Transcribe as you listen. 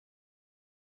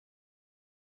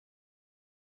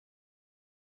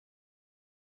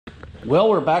Well,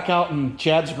 we're back out in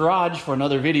Chad's garage for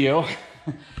another video.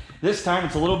 This time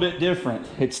it's a little bit different.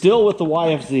 It's still with the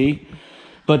YFZ,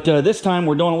 but this time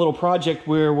we're doing a little project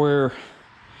where we're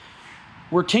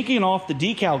taking off the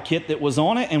decal kit that was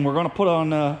on it, and we're going to put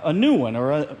on a new one,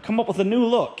 or come up with a new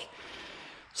look.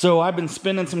 So I've been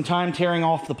spending some time tearing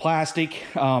off the plastic,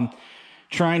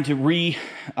 trying to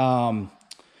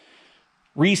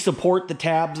re-support the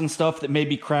tabs and stuff that may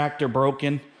be cracked or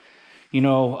broken. You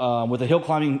know, with a hill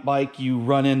climbing bike, you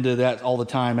run into that all the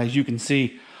time. As you can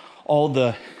see, all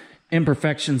the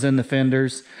imperfections in the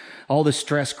fenders, all the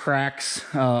stress cracks,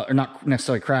 or not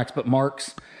necessarily cracks, but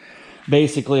marks,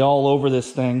 basically all over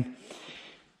this thing.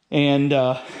 And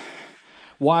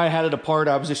why I had it apart,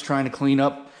 I was just trying to clean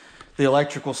up the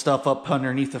electrical stuff up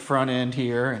underneath the front end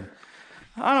here. And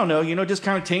I don't know, you know, just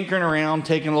kind of tinkering around,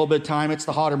 taking a little bit of time. It's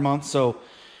the hotter month, so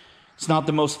it's not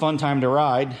the most fun time to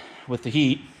ride with the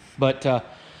heat. But so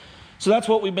that's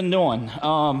what we've been doing.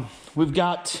 We've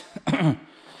got a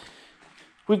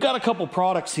couple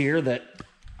products here that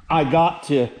I got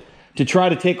to try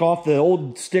to take off the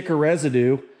old sticker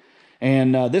residue.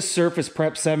 And this Surface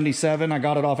Prep 77, I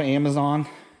got it off of Amazon.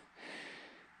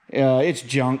 It's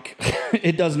junk.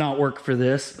 It does not work for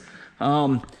this.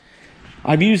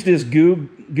 I've used this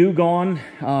Goo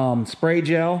Gone spray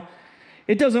gel.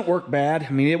 It doesn't work bad.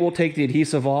 I mean, it will take the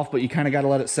adhesive off, but you kind of got to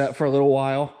let it set for a little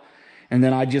while. And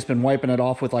then I've just been wiping it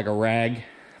off with like a rag.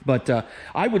 But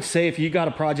I would say if you got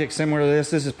a project similar to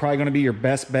this is probably going to be your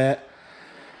best bet.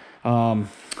 I'll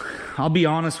be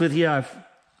honest with you.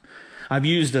 I've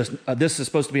used this. This is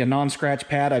supposed to be a non-scratch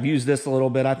pad. I've used this a little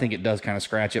bit. I think it does kind of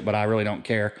scratch it, but I really don't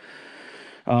care.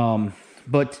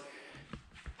 But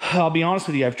I'll be honest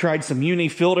with you. I've tried some uni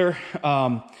filter.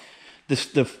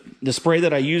 The spray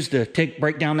that I used to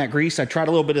break down that grease, I tried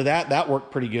a little bit of that. That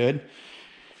worked pretty good.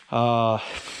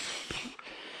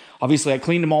 Obviously, I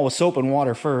cleaned them all with soap and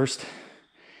water first.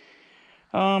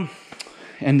 And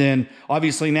then,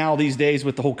 obviously, now these days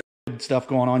with the whole COVID stuff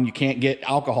going on, you can't get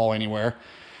alcohol anywhere.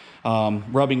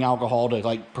 Rubbing alcohol to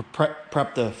like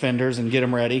prep the fenders and get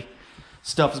them ready.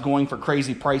 Stuff's going for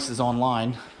crazy prices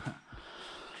online.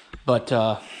 But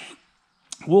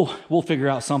we'll figure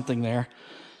out something there.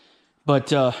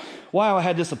 But while I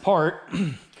had this apart,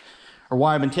 or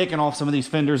why I've been taking off some of these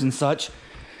fenders and such,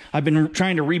 I've been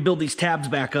trying to rebuild these tabs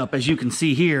back up. As you can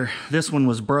see here, this one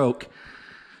was broke.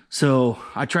 So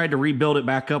I tried to rebuild it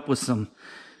back up with some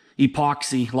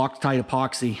epoxy, Loctite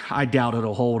epoxy. I doubt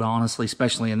it'll hold, honestly,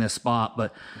 especially in this spot,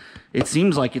 but it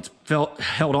seems like it's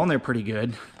held on there pretty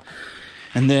good.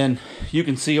 And then you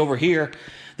can see over here,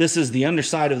 this is the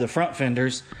underside of the front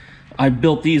fenders. I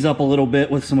built these up a little bit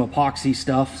with some epoxy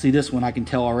stuff. See, this one I can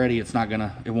tell already it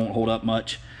won't hold up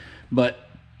much. But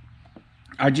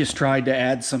I just tried to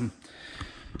add some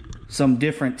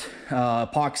different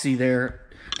epoxy there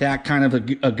to act kind of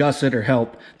a gusset or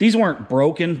help. These weren't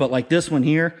broken, but like this one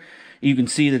here, you can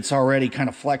see that it's already kind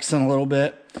of flexing a little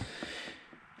bit.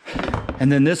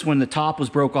 And then this one, the top was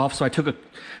broke off, so I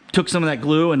took some of that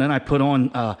glue and then I put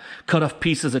on cut off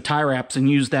pieces of tie wraps and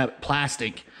used that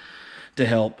plastic to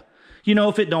help. You know,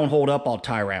 if it don't hold up, I'll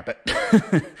tie wrap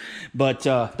it. But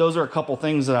those are a couple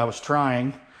things that I was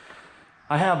trying.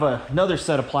 I have another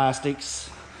set of plastics.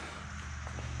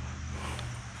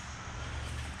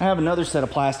 I have another set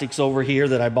of plastics over here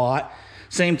that I bought.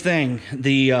 Same thing.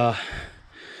 These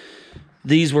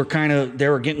were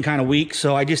getting kind of weak,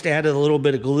 so I just added a little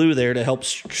bit of glue there to help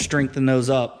strengthen those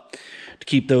up, to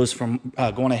keep those from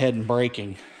going ahead and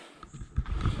breaking.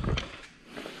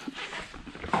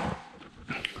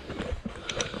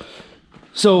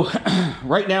 So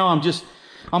right now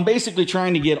I'm basically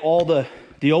trying to get all the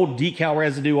old decal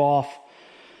residue off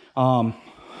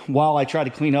while I try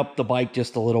to clean up the bike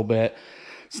just a little bit.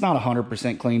 It's not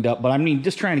 100% cleaned up, but I mean,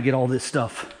 just trying to get all this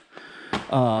stuff,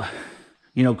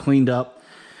 you know, cleaned up.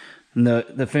 And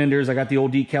the fenders, I got the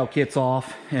old decal kits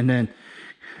off, and then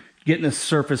getting the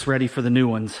surface ready for the new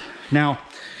ones. Now,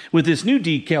 with this new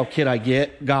decal kit I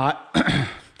got,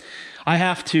 I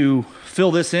have to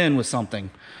fill this in with something.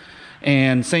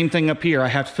 And same thing up here, I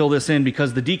have to fill this in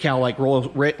because the decal like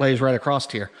lays right across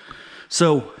here.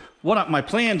 So what my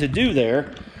plan to do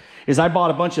there is I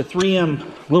bought a bunch of 3M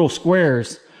little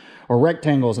squares or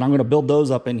rectangles, and I'm going to build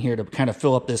those up in here to kind of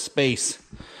fill up this space.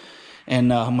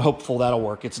 And I'm hopeful that'll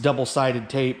work. It's double-sided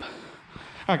tape.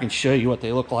 I can show you what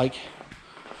they look like.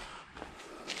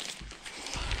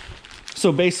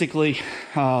 So basically,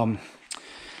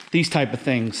 these type of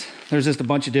things. There's just a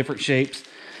bunch of different shapes.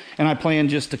 And I plan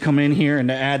just to come in here and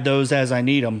to add those as I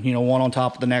need them. You know, one on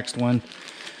top of the next one.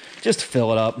 Just to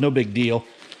fill it up. No big deal.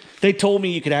 They told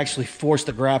me you could actually force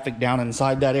the graphic down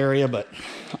inside that area, but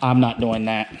I'm not doing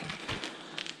that.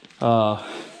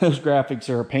 Those graphics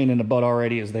are a pain in the butt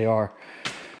already as they are.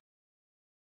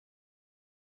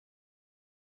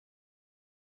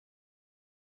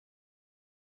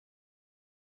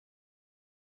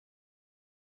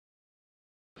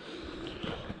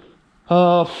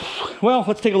 Well,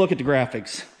 let's take a look at the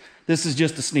graphics. This is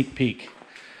just a sneak peek.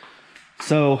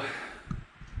 So,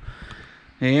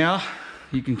 yeah,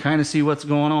 you can kind of see what's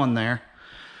going on there.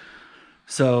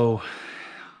 So,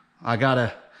 I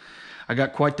got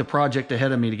quite the project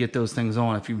ahead of me to get those things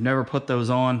on. If you've never put those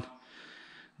on,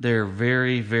 they're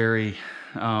very, very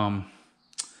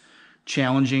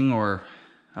challenging or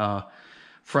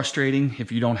frustrating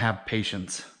if you don't have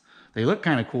patience. They look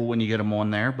kind of cool when you get them on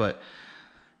there, but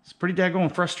it's pretty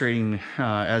daggone frustrating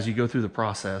as you go through the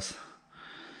process.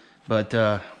 But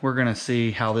we're gonna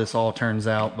see how this all turns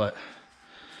out. But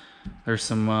there's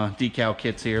some decal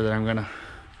kits here that I'm gonna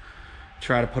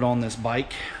try to put on this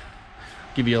bike.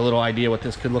 Give you a little idea what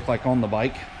this could look like on the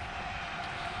bike.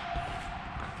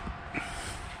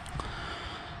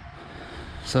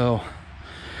 So,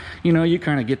 you know, you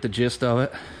kind of get the gist of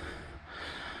it.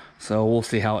 So we'll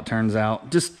see how it turns out.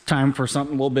 Just time for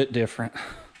something a little bit different.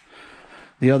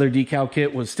 The other decal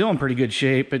kit was still in pretty good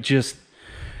shape. It just,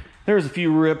 there's a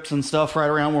few rips and stuff right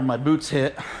around where my boots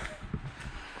hit,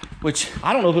 which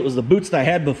I don't know if it was the boots that I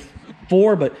had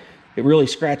before, but it really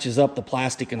scratches up the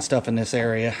plastic and stuff in this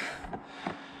area,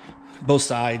 both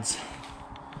sides,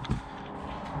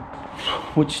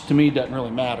 which to me doesn't really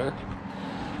matter.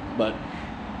 But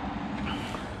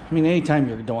I mean, anytime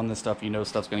you're doing this stuff, you know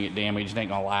stuff's gonna get damaged. It ain't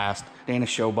gonna last. It ain't a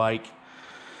show bike.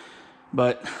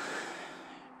 But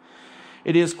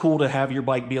it is cool to have your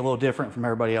bike be a little different from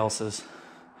everybody else's.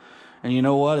 And you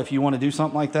know what? If you want to do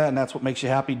something like that and that's what makes you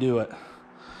happy, do it.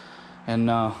 And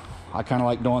I kind of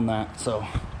like doing that. So,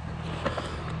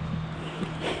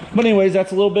 but anyways,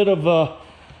 that's a little bit of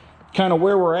kind of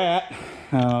where we're at.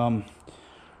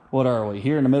 What are we?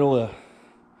 Here in the middle of,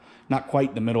 not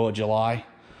quite the middle of July.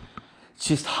 It's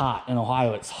just hot in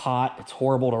Ohio. It's hot. It's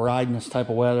horrible to ride in this type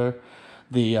of weather.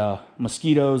 The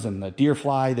mosquitoes and the deer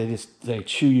fly, they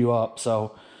chew you up.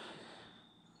 So,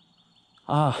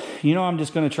 you know, I'm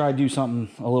just going to try to do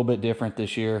something a little bit different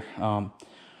this year.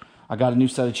 I got a new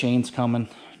set of chains coming.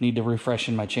 Need to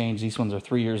refreshen my chains. These ones are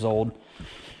 3 years old.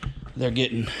 They're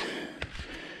getting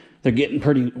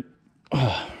pretty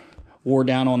wore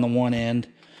down on the one end.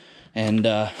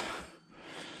 And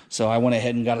so I went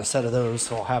ahead and got a set of those.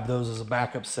 So I'll have those as a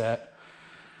backup set.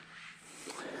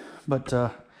 But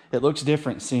it looks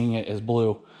different seeing it as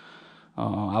blue.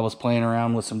 I was playing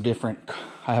around with some different,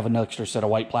 I have an extra set of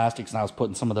white plastics and I was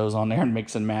putting some of those on there and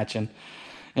mix and matching.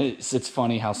 And it's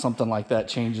funny how something like that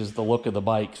changes the look of the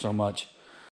bike so much.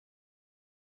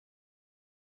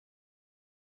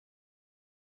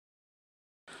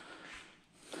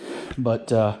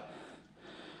 But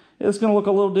it's going to look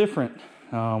a little different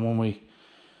when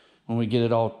we get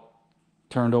it all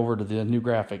turned over to the new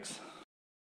graphics.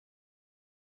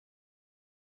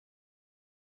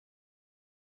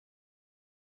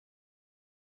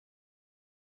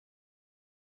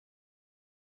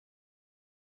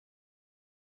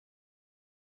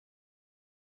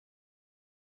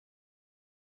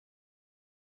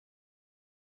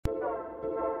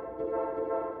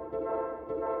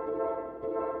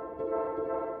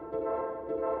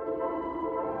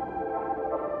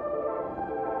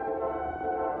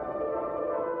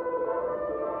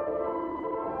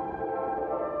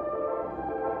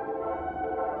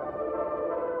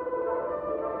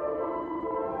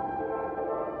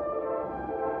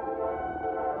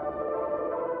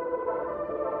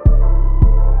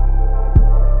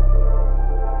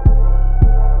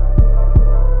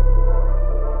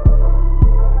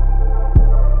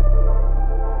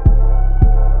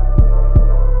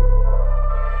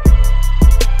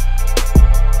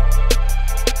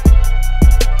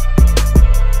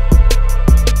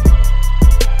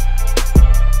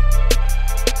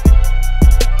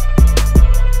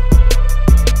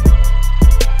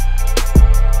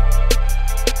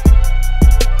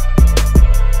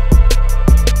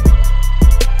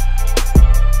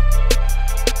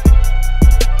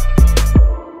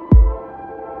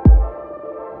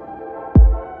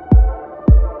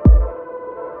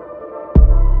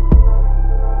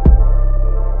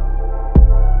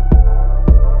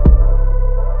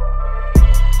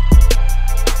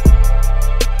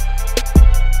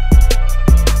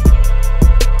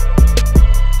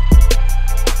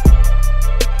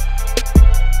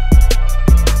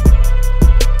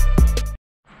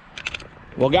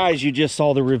 Well, guys, you just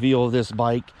saw the reveal of this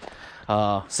bike.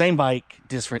 Same bike,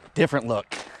 different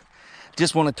look.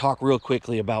 Just want to talk real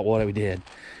quickly about what we did.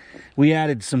 we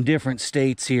added some different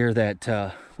states here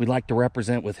that we'd like to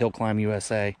represent with HillClimb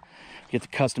USA. Get the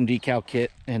custom decal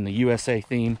kit and the USA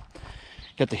theme.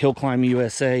 Got the HillClimb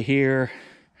USA here.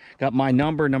 Got my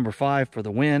number 5 for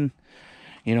the win.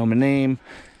 You know, my name.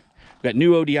 Got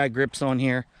new ODI grips on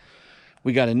here.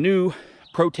 We got a new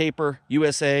Pro Taper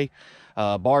USA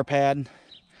bar pad.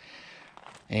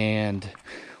 And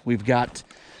we've got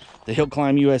the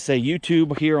HillClimb USA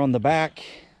YouTube here on the back.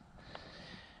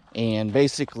 And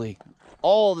basically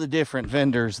all the different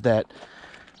vendors that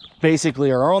basically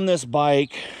are on this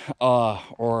bike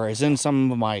or is in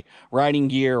some of my riding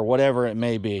gear or whatever it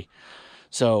may be.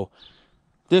 So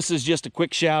this is just a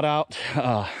quick shout out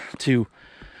to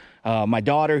my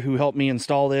daughter who helped me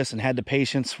install this and had the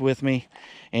patience with me,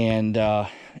 and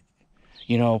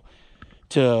you know,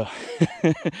 to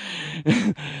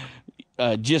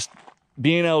just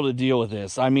being able to deal with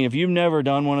this. I mean, if you've never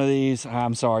done one of these,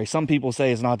 I'm sorry, some people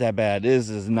say it's not that bad. This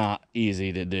is not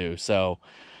easy to do. So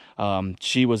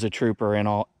she was a trooper and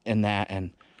all in that,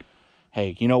 and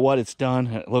hey, you know what, it's done,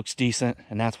 it looks decent,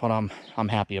 and that's what I'm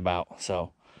happy about.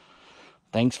 So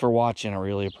thanks for watching, I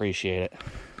really appreciate it.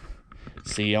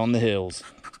 See you on the hills.